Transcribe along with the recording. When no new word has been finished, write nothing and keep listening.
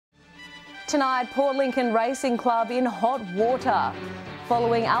Tonight, Port Lincoln Racing Club in hot water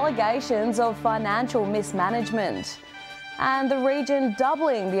following allegations of financial mismanagement. And the region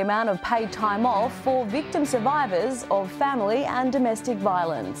doubling the amount of paid time off for victim survivors of family and domestic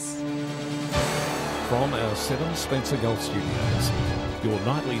violence. From our 7 Spencer Golf Studios, your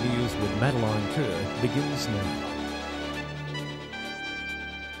nightly news with Madeline Kerr begins now.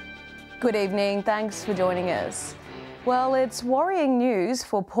 Good evening, thanks for joining us. Well, it's worrying news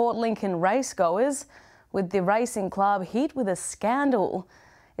for Port Lincoln racegoers, with the racing club hit with a scandal.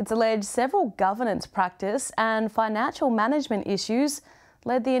 It's alleged several governance practice and financial management issues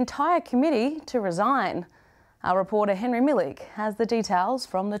led the entire committee to resign. Our reporter Henry Millick has the details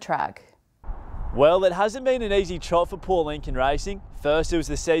from the track. Well, it hasn't been an easy trot for Port Lincoln Racing. First it was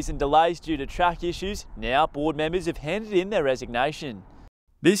the season delays due to track issues. Now board members have handed in their resignation.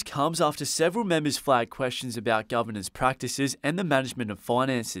 This comes after several members flagged questions about governance practices and the management of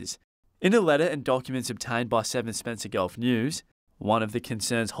finances. In a letter and documents obtained by 7 Spencer Golf News, one of the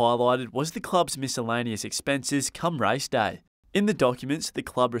concerns highlighted was the club's miscellaneous expenses come race day. In the documents, the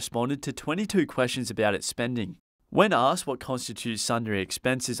club responded to 22 questions about its spending. When asked what constitutes sundry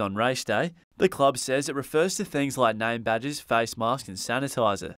expenses on race day, the club says it refers to things like name badges, face masks and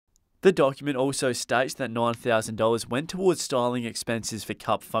sanitiser. The document also states that $9,000 went towards styling expenses for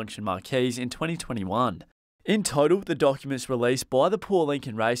Cup function marquees in 2021. In total, the documents released by the Port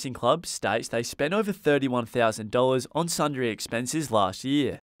Lincoln Racing Club states they spent over $31,000 on sundry expenses last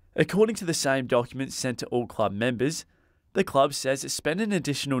year. According to the same document sent to all club members, the club says it spent an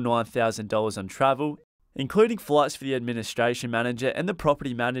additional $9,000 on travel, including flights for the administration manager and the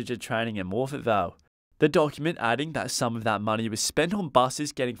property manager training at Morphett Vale. The document adding that some of that money was spent on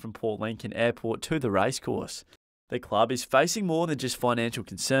buses getting from Port Lincoln Airport to the racecourse. The club is facing more than just financial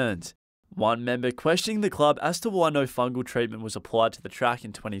concerns. One member questioning the club as to why no fungal treatment was applied to the track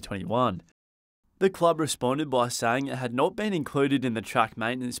in 2021. The club responded by saying it had not been included in the track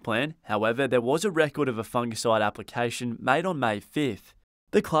maintenance plan, however there was a record of a fungicide application made on May 5th.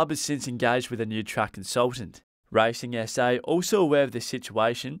 The club has since engaged with a new track consultant. Racing SA also aware of this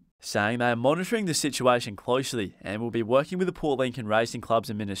situation, saying they are monitoring the situation closely and will be working with the Port Lincoln Racing Club's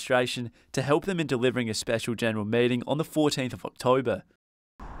administration to help them in delivering a special general meeting on the 14th of October.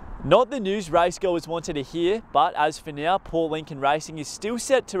 Not the news racegoers wanted to hear, but as for now, Port Lincoln Racing is still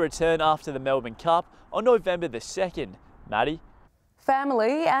set to return after the Melbourne Cup on November the 2nd. Maddie?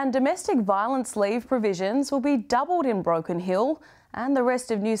 Family and domestic violence leave provisions will be doubled in Broken Hill and the rest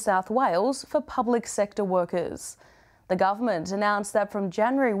of New South Wales for public sector workers. The government announced that from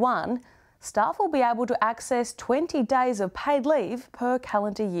January 1, staff will be able to access 20 days of paid leave per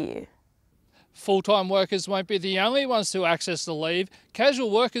calendar year. Full-time workers won't be the only ones to access the leave.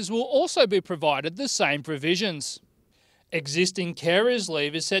 Casual workers will also be provided the same provisions. Existing carers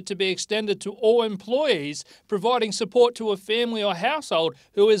leave is set to be extended to all employees, providing support to a family or household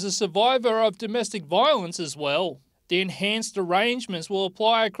who is a survivor of domestic violence as well. The enhanced arrangements will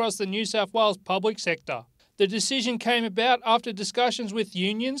apply across the New South Wales public sector. The decision came about after discussions with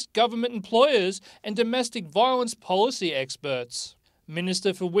unions, government employers and domestic violence policy experts.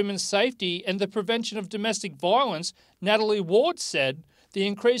 Minister for Women's Safety and the Prevention of Domestic Violence, Natalie Ward, said the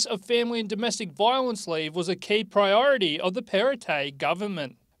increase of family and domestic violence leave was a key priority of the Perrottet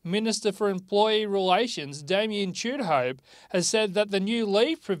government. Minister for Employee Relations, Damien Tudhope, has said that the new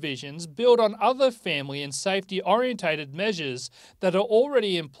leave provisions build on other family and safety-orientated measures that are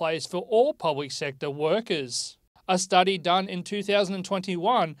already in place for all public sector workers. A study done in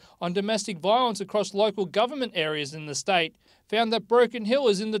 2021 on domestic violence across local government areas in the state found that Broken Hill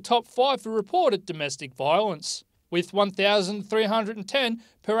is in the top 5 for reported domestic violence, with 1,310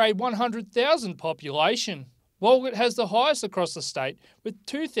 per a 100,000 population. Walgett has the highest across the state with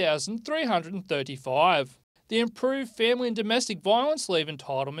 2,335. The improved family and domestic violence leave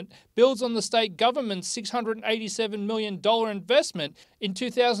entitlement builds on the state government's $687 million investment in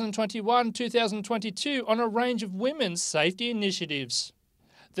 2021-2022 on a range of women's safety initiatives.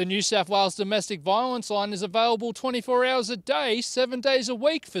 The New South Wales Domestic Violence Line is available 24 hours a day, 7 days a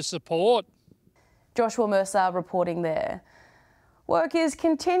week for support. Joshua Mercer reporting there. Work is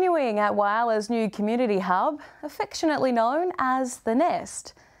continuing at Whyala's new community hub, affectionately known as The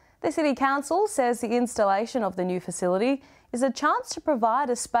Nest. The City Council says the installation of the new facility is a chance to provide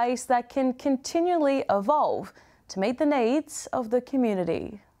a space that can continually evolve to meet the needs of the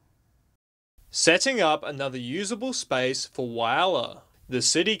community. Setting up another usable space for Whyala. The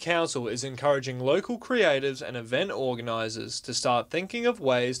City Council is encouraging local creatives and event organisers to start thinking of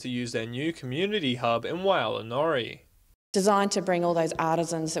ways to use their new community hub in Whyala Norrie. Designed to bring all those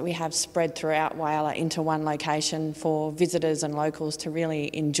artisans that we have spread throughout Whyalla into one location for visitors and locals to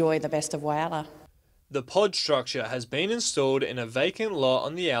really enjoy the best of Whyalla. The pod structure has been installed in a vacant lot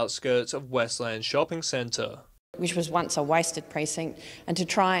on the outskirts of Westland Shopping Centre, which was once a wasted precinct, and to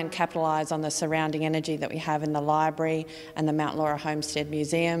try and capitalise on the surrounding energy that we have in the library and the Mount Laura Homestead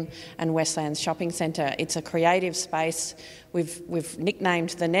Museum and Westlands Shopping Centre. It's a creative space. We've nicknamed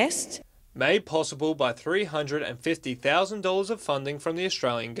the Nest. Made possible by $350,000 of funding from the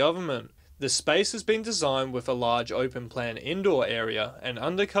Australian Government. The space has been designed with a large open plan indoor area and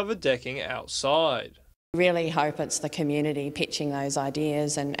undercover decking outside. Really hope it's the community pitching those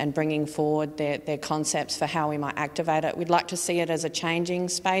ideas and bringing forward their concepts for how we might activate it. We'd like to see it as a changing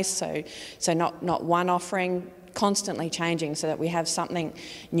space, so not one offering, constantly changing, so that we have something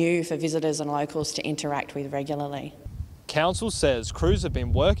new for visitors and locals to interact with regularly. Council says crews have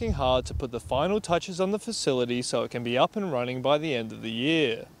been working hard to put the final touches on the facility so it can be up and running by the end of the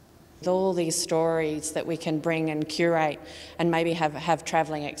year. With all these stories that we can bring and curate and maybe have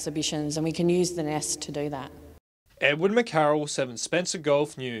travelling exhibitions, and we can use the Nest to do that. Edward McCarroll, 7 Spencer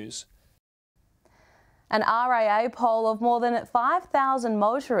Gulf News. An RAA poll of more than 5,000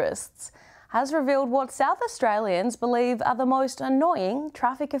 motorists has revealed what South Australians believe are the most annoying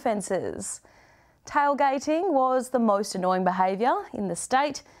traffic offences. Tailgating was the most annoying behaviour in the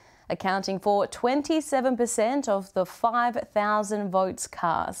state, accounting for 27% of the 5,000 votes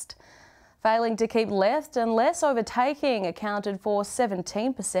cast. Failing to keep left and less overtaking accounted for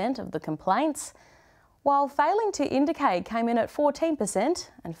 17% of the complaints, while failing to indicate came in at 14%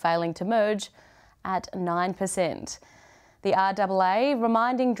 and failing to merge at 9%. The RAA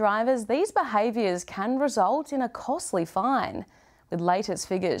reminding drivers these behaviours can result in a costly fine, with latest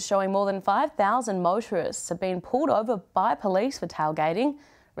figures showing more than 5,000 motorists have been pulled over by police for tailgating,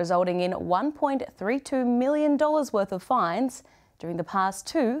 resulting in $1.32 million worth of fines during the past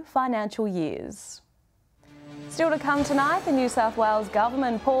 2 financial years. Still to come tonight, the New South Wales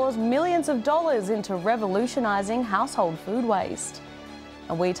Government pours millions of dollars into revolutionising household food waste.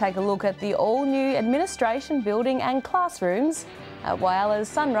 And we take a look at the all-new administration building and classrooms at Whyalla's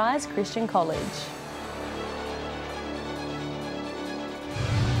Sunrise Christian College.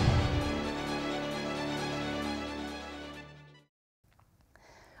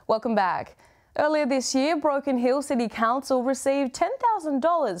 Welcome back. Earlier this year, Broken Hill City Council received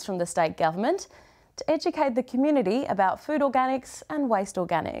 $10,000 from the state government to educate the community about food organics and waste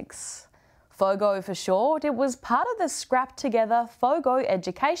organics. FOGO for short, it was part of the Scrap Together FOGO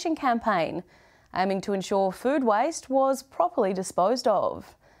education campaign, aiming to ensure food waste was properly disposed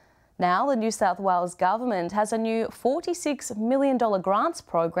of. Now, the New South Wales Government has a new $46 million grants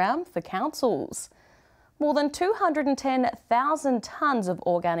program for councils. More than 210,000 tonnes of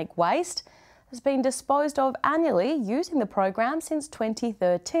organic waste has been disposed of annually using the program since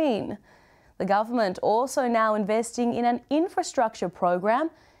 2013. The government also now investing in an infrastructure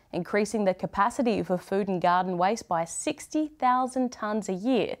program, increasing the capacity for food and garden waste by 60,000 tonnes a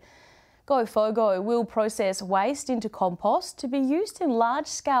year. GoFogo will process waste into compost to be used in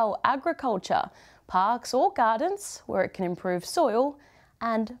large-scale agriculture, parks or gardens where it can improve soil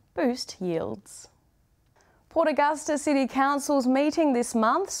and boost yields. Port Augusta City Council's meeting this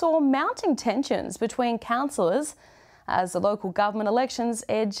month saw mounting tensions between councillors as the local government elections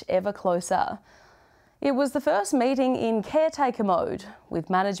edge ever closer. It was the first meeting in caretaker mode, with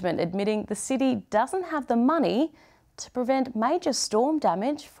management admitting the city doesn't have the money to prevent major storm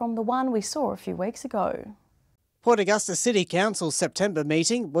damage from the one we saw a few weeks ago. Port Augusta City Council's September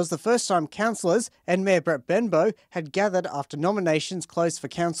meeting was the first time councillors and Mayor Brett Benbow had gathered after nominations closed for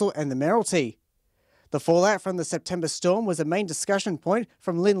council and the mayoralty. The fallout from the September storm was a main discussion point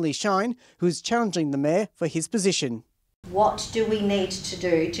from Lindley Shine, who is challenging the mayor for his position. What do we need to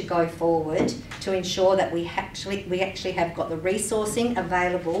do to go forward to ensure that we actually have got the resourcing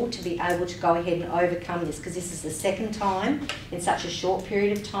available to be able to go ahead and overcome this? Because this is the second time in such a short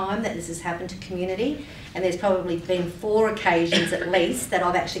period of time that this has happened to community, and there's probably been 4 occasions at least that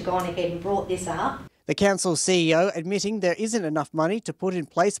I've actually gone ahead and brought this up. The council's CEO admitting there isn't enough money to put in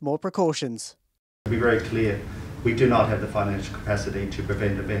place more precautions. To be very clear, we do not have the financial capacity to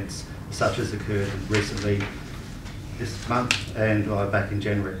prevent events such as occurred recently this month and back in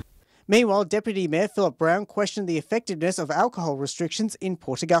January. Meanwhile, Deputy Mayor Philip Brown questioned the effectiveness of alcohol restrictions in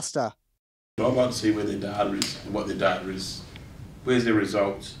Port Augusta. I'd like to see where their data is and what their data is. Where's their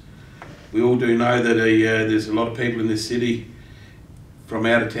results? We all do know that there's a lot of people in this city from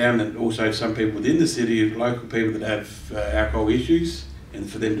out of town, and also some people within the city, local people that have alcohol issues, and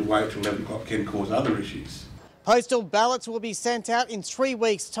for them to wait till 11 o'clock can cause other issues. Postal ballots will be sent out in 3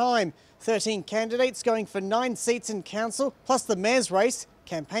 weeks' time. 13 candidates going for 9 seats in council, plus the mayor's race.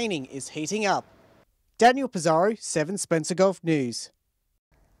 Campaigning is heating up. Daniel Pizarro, 7 Spencer Gulf News.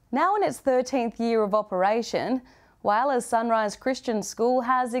 Now in its 13th year of operation, Whyala's Sunrise Christian School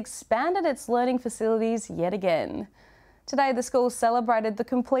has expanded its learning facilities yet again. Today the school celebrated the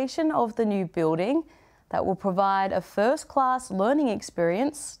completion of the new building that will provide a first-class learning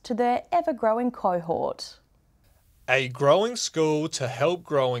experience to their ever-growing cohort. A growing school to help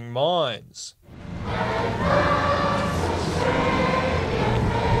growing minds.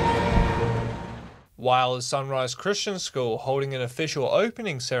 Whyala's Sunrise Christian School holding an official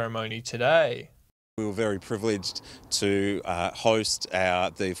opening ceremony today. We were very privileged to host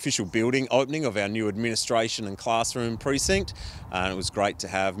the official building opening of our new administration and classroom precinct. And it was great to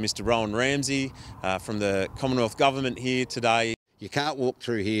have Mr. Rowan Ramsey from the Commonwealth Government here today. You can't walk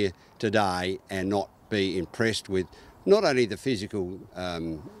through here today and not be impressed with not only the physical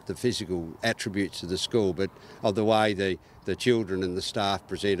attributes of the school, but of the way the children and the staff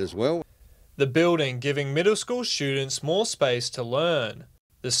present as well. The building giving middle school students more space to learn.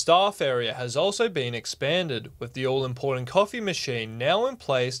 The staff area has also been expanded, with the all-important coffee machine now in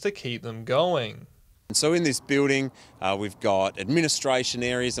place to keep them going. So in this building we've got administration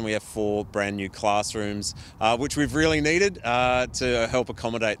areas and we have 4 brand new classrooms, which we've really needed to help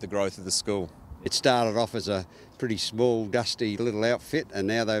accommodate the growth of the school. It started off as a pretty small, dusty little outfit, and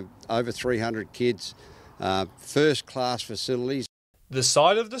now they've over 300 kids, first-class facilities. The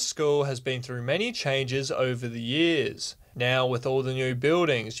site of the school has been through many changes over the years. Now, with all the new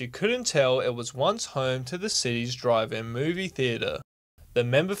buildings, you couldn't tell it was once home to the city's drive-in movie theatre. The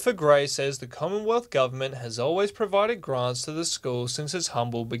member for Grey says the Commonwealth Government has always provided grants to the school since its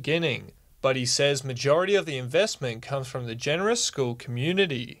humble beginning, but he says majority of the investment comes from the generous school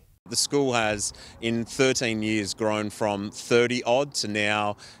community. The school has, in 13 years, grown from 30 odd to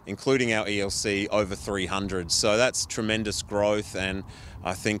now, including our ELC, over 300. So that's tremendous growth, and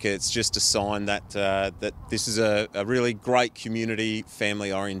I think it's just a sign that that this is a really great community,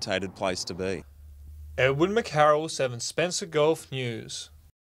 family-orientated place to be. Edward McCarroll, 7 Spencer Gulf News.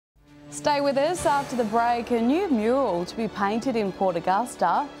 Stay with us after the break. A new mural to be painted in Port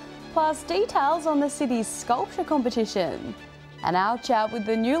Augusta, plus details on the city's sculpture competition. And our chat with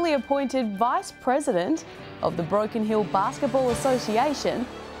the newly appointed Vice President of the Broken Hill Basketball Association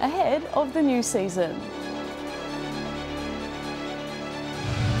ahead of the new season.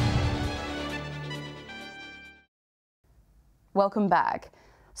 Welcome back.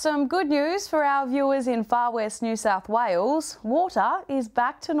 Some good news for our viewers in Far West New South Wales. Water is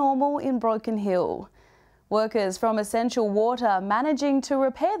back to normal in Broken Hill. Workers from Essential Water managing to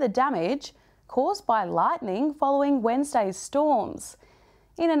repair the damage caused by lightning following Wednesday's storms.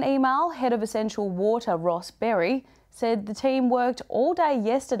 In an email, Head of Essential Water Ross Berry said the team worked all day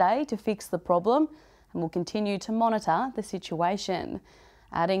yesterday to fix the problem and will continue to monitor the situation,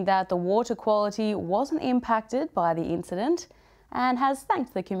 adding that the water quality wasn't impacted by the incident and has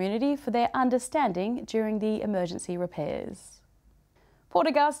thanked the community for their understanding during the emergency repairs. Port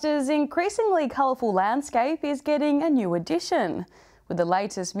Augusta's increasingly colourful landscape is getting a new addition, with the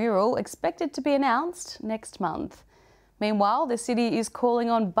latest mural expected to be announced next month. Meanwhile, the city is calling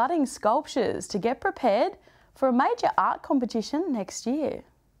on budding sculptors to get prepared for a major art competition next year.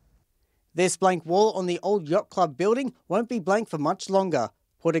 This blank wall on the old Yacht Club building won't be blank for much longer.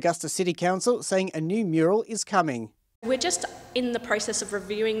 Port Augusta City Council saying a new mural is coming. We're just in the process of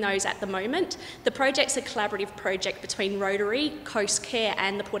reviewing those at the moment. The project's a collaborative project between Rotary, Coast Care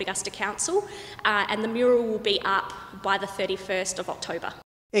and the Port Augusta Council, and the mural will be up by the 31st of October.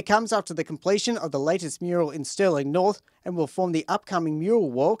 It comes after the completion of the latest mural in Stirling North and will form the upcoming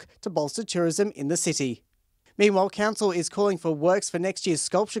mural walk to bolster tourism in the city. Meanwhile, Council is calling for works for next year's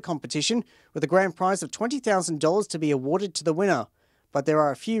sculpture competition with a grand prize of $20,000 to be awarded to the winner. But there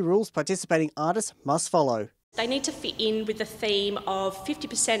are a few rules participating artists must follow. They need to fit in with the theme of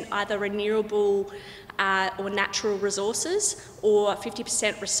 50% either renewable or natural resources or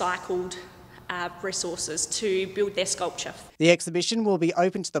 50% recycled resources to build their sculpture. The exhibition will be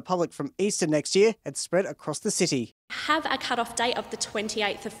open to the public from Easter next year and spread across the city. Have a cut-off date of the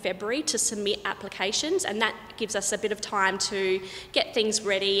 28th of February to submit applications, and that gives us a bit of time to get things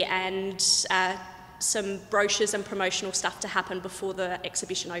ready and some brochures and promotional stuff to happen before the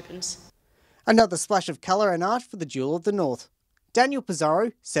exhibition opens. Another splash of colour and art for the Jewel of the North. Daniel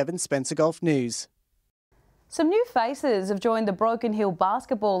Pizarro, 7 Spencer Gulf News. Some new faces have joined the Broken Hill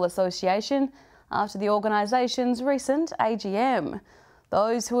Basketball Association after the organisation's recent AGM.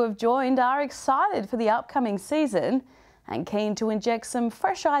 Those who have joined are excited for the upcoming season and keen to inject some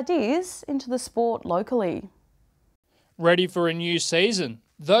fresh ideas into the sport locally. Ready for a new season?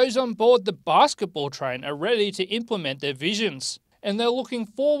 Those on board the basketball train are ready to implement their visions, and they're looking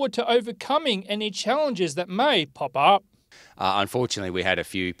forward to overcoming any challenges that may pop up. Unfortunately, we had a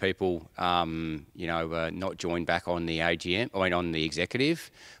few people, not join back on the on the executive,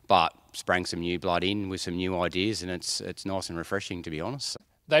 but sprang some new blood in with some new ideas, and it's nice and refreshing, to be honest.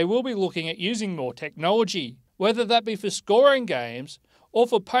 They will be looking at using more technology, whether that be for scoring games or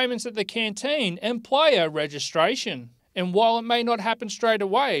for payments at the canteen and player registration. And while it may not happen straight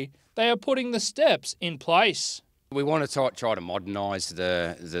away, they are putting the steps in place. We want to try to modernise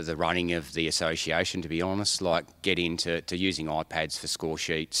the running of the association, to be honest, like get into using iPads for score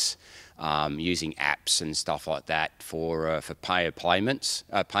sheets, using apps and stuff like that for payer payments.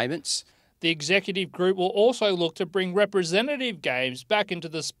 The executive group will also look to bring representative games back into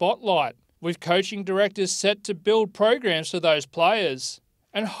the spotlight, with coaching directors set to build programs for those players,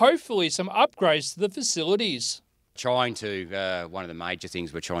 and hopefully some upgrades to the facilities. One of the major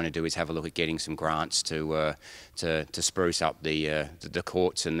things we're trying to do is have a look at getting some grants to spruce up the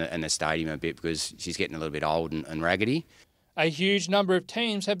courts and the stadium a bit, because she's getting a little bit old and raggedy. A huge number of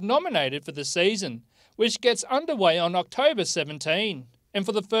teams have nominated for the season, which gets underway on October 17. And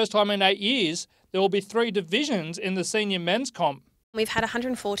for the first time in 8 years, there will be 3 divisions in the senior men's comp. We've had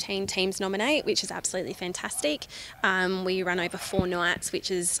 114 teams nominate, which is absolutely fantastic. We run over 4 nights, which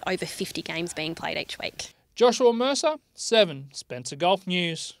is over 50 games being played each week. Joshua Mercer, 7 Spencer Golf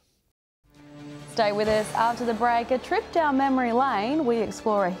News. Stay with us after the break. A trip down memory lane, we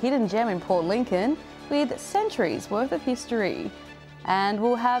explore a hidden gem in Port Lincoln with centuries worth of history. And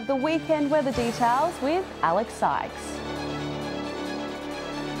we'll have the weekend weather details with Alex Sykes.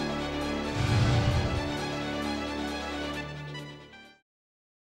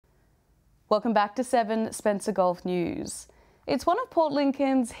 Welcome back to 7 Spencer Golf News. It's one of Port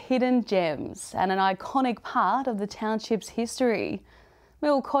Lincoln's hidden gems and an iconic part of the township's history.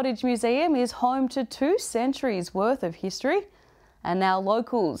 Mill Cottage Museum is home to 2 centuries worth of history, and now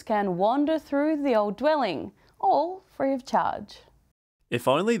locals can wander through the old dwelling, all free of charge. If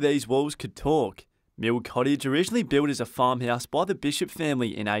only these walls could talk. Mill Cottage, originally built as a farmhouse by the Bishop family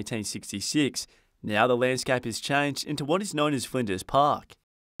in 1866, now the landscape has changed into what is known as Flinders Park.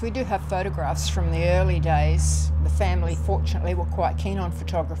 We do have photographs from the early days. The family, fortunately, were quite keen on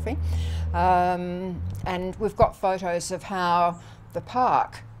photography. And we've got photos of how the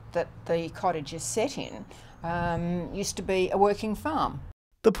park that the cottage is set in used to be a working farm.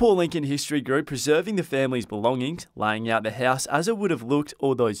 The Port Lincoln History Group preserving the family's belongings, laying out the house as it would have looked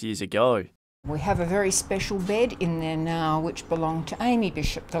all those years ago. We have a very special bed in there now which belonged to Amy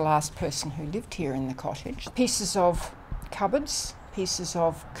Bishop, the last person who lived here in the cottage. Pieces of cupboards, pieces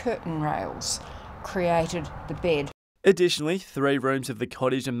of curtain rails created the bed. Additionally, 3 rooms of the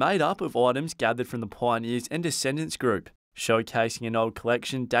cottage are made up of items gathered from the Pioneers and Descendants group, showcasing an old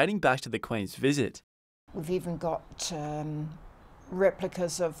collection dating back to the Queen's visit. We've even got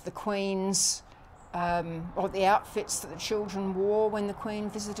replicas of the Queen's, or the outfits that the children wore when the Queen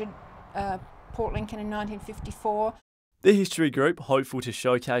visited Port Lincoln in 1954. The History Group, hopeful to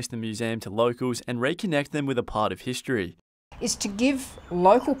showcase the museum to locals and reconnect them with a part of history, is to give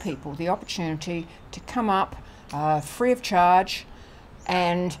local people the opportunity to come up free of charge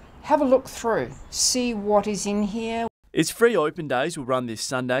and have a look through, see what is in here. Its free open days will run this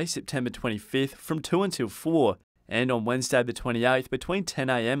Sunday, September 25th from 2 until 4, and on Wednesday the 28th between 10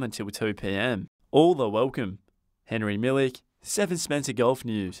 a.m. until 2 p.m. All are welcome. Henry Millick, 7 Spencer Golf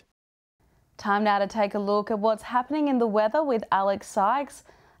News. Time now to take a look at what's happening in the weather with Alex Sykes.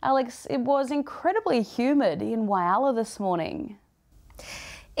 Alex, it was incredibly humid in Whyalla this morning.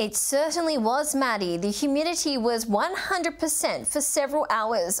 It certainly was, Maddie. The humidity was 100% for several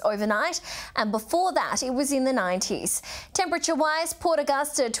hours overnight, and before that it was in the 90s. Temperature-wise, Port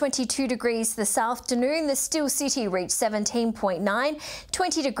Augusta 22 degrees this afternoon. The Still City reached 17.9,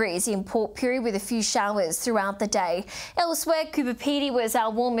 20 degrees in Port Pirie with a few showers throughout the day. Elsewhere, Coober Pedy was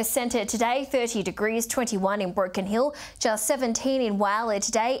our warmest centre today, 30 degrees, 21 in Broken Hill, just 17 in Whyalla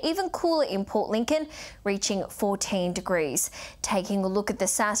today, even cooler in Port Lincoln, reaching 14 degrees. Taking a look at the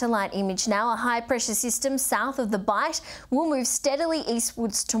satellite image now, a high-pressure system south of the Bight will move steadily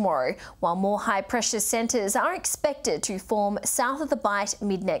eastwards tomorrow, while more high-pressure centres are expected to form south of the Bight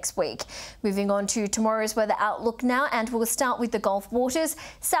mid-next week. Moving on to tomorrow's weather outlook now, and we'll start with the Gulf waters.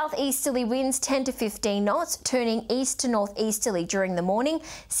 Southeasterly winds 10 to 15 knots, turning east to northeasterly during the morning.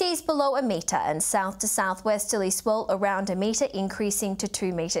 Seas below a metre, and south to southwesterly swell around a metre, increasing to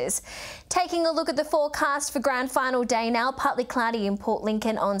 2 metres. Taking a look at the forecast for grand final day now, partly cloudy in Port Lincoln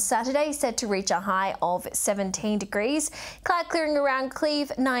Lincoln on Saturday, set to reach a high of 17 degrees. Cloud clearing around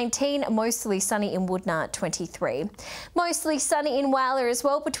Cleve, 19. Mostly sunny in Woodna, 23. Mostly sunny in Whyalla as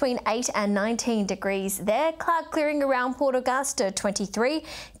well, between 8 and 19 degrees there. Cloud clearing around Port Augusta, 23.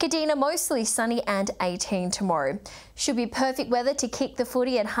 Kadina mostly sunny and 18 tomorrow. Should be perfect weather to kick the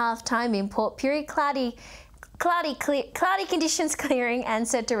footy at halftime in Port Pirie. Cloudy conditions clearing and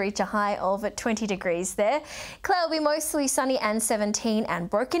set to reach a high of 20 degrees there. Clare will be mostly sunny and 17, and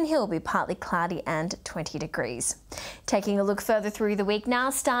Broken Hill will be partly cloudy and 20 degrees. Taking a look further through the week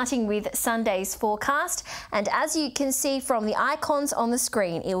now, starting with Sunday's forecast. And as you can see from the icons on the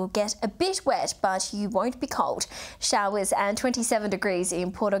screen, it will get a bit wet, but you won't be cold. Showers and 27 degrees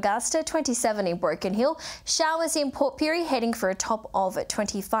in Port Augusta, 27 in Broken Hill. Showers in Port Pirie heading for a top of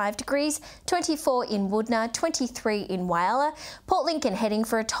 25 degrees, 24 in Woodna, 23 in Whyalla. Port Lincoln heading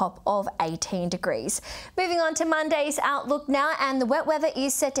for a top of 18 degrees. Moving on to Monday's outlook now, and the wet weather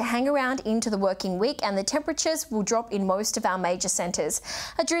is set to hang around into the working week, and the temperatures will drop in most of our major centres.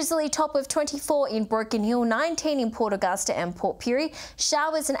 A drizzly top of 24 in Broken Hill, 19 in Port Augusta and Port Pirie.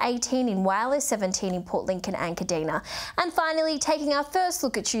 Showers and 18 in Whyalla, 17 in Port Lincoln and Kadina. And finally, taking our first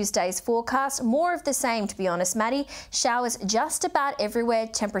look at Tuesday's forecast, more of the same to be honest, Maddie. Showers just about everywhere,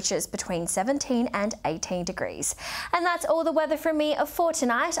 temperatures between 17 and 18 degrees. And that's all the weather from me for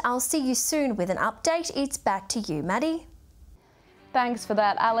tonight. I'll see you soon with an update. It's back to you, Maddie. Thanks for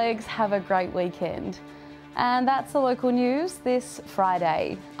that, Alex. Have a great weekend. And that's the local news this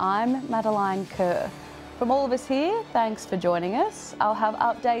Friday. I'm Madeline Kerr. From all of us here, thanks for joining us. I'll have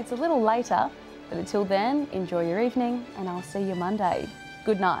updates a little later, but until then, enjoy your evening and I'll see you Monday.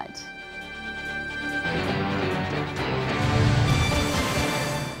 Good night.